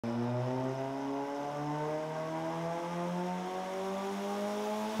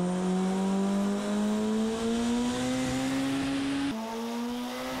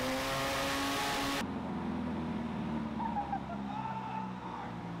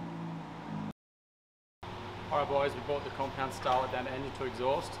Alright boys, we brought the compound starlet down to engine to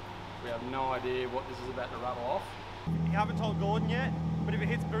exhaust. We have no idea what this is about to rattle off. You haven't told Gordon yet, but if it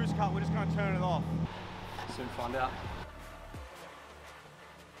hits boost cut, we're just going to turn it off. Soon find out.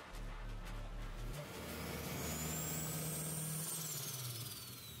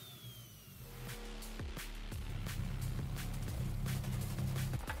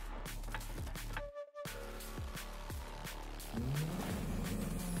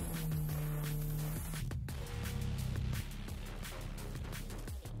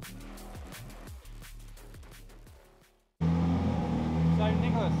 So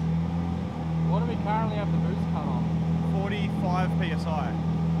Nicholas, what do we currently have the boost cut on? 45 PSI.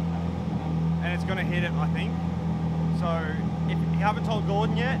 And it's going to hit it, I think. So if you haven't told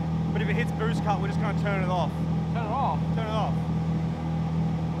Gordon yet, but if it hits boost cut, we're just going to turn it off. Turn it off? Turn it off.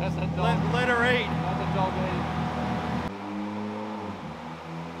 That's a dog. Let her eat. That's a dog eat.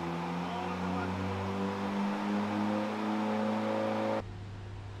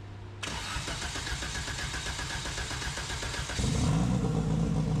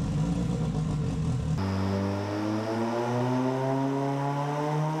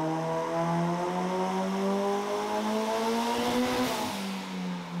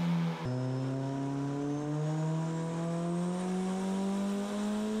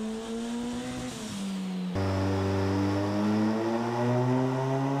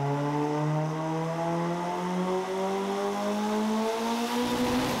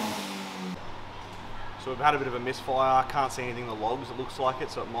 So we've had a bit of a misfire. Can't see anything in the logs. It looks like it,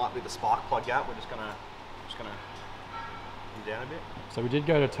 so it might be the spark plug gap. We're just gonna come down a bit. So we did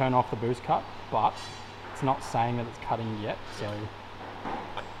go to turn off the boost cut, but it's not saying that it's cutting yet. So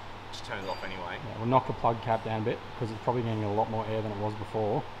I just turned it off anyway. yeah, we'll knock the plug cap down a bit because it's probably getting a lot more air than it was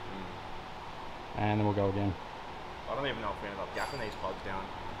before. And then we'll go again. I don't even know if we ended up gapping these plugs down.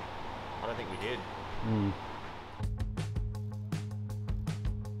 I don't think we did.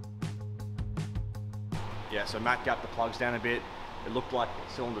 Yeah, so Matt gapped the plugs down a bit. It looked like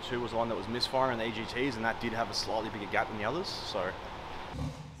cylinder 2 was the one that was misfiring the EGTs, and that did have a slightly bigger gap than the others. So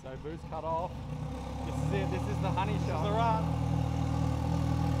boost cut off. This is it. This is the honey shot. This is the run.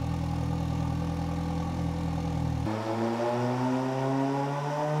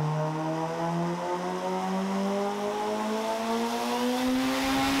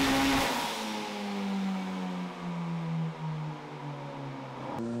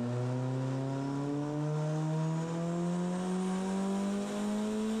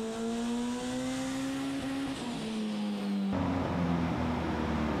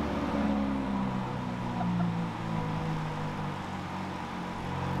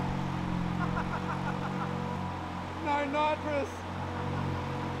 No nitrous!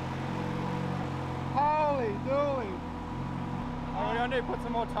 Holy dooly! Oh, we need to put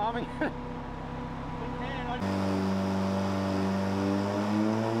some more timing in it. We can.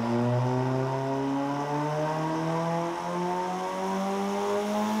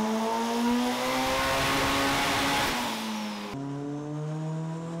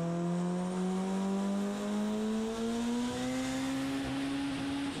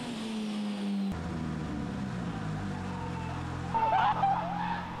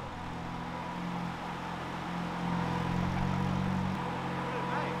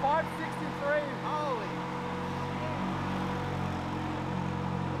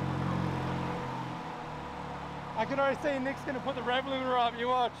 I can already see Nick's going to put the rev limiter up, you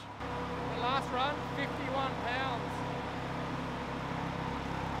watch. The last run, 51 pounds.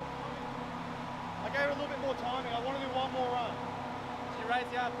 I gave it a little bit more timing. I want to do one more run. She raised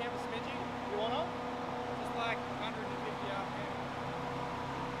the RPM a smidgy. You want to? Just like 150 RPM.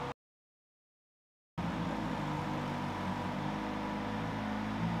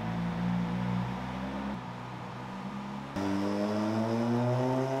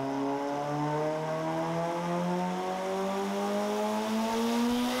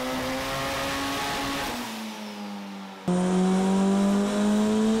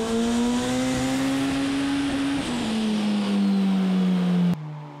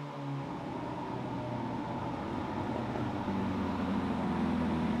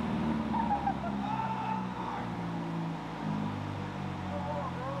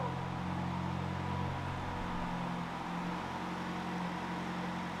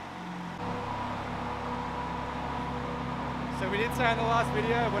 So we did say in the last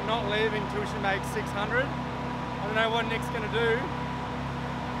video, we're not leaving till she makes 600. I don't know what Nick's gonna do.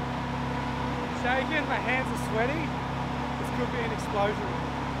 Shaking, my hands are sweaty. This could be an explosion.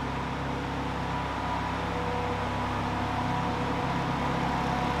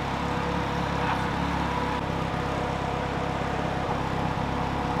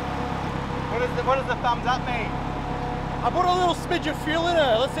 What does the thumbs up mean? I put a little smidge of fuel in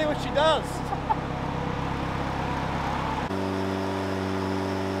her. Let's see what she does.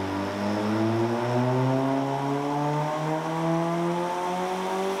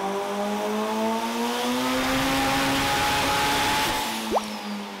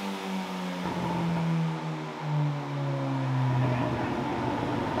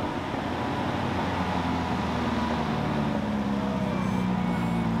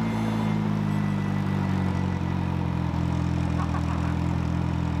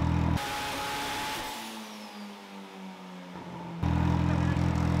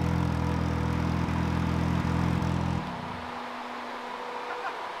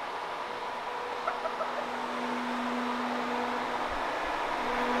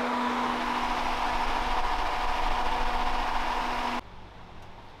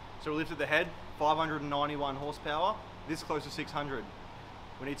 So we lifted the head, 591 horsepower, this close to 600.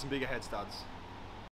 We need some bigger head studs.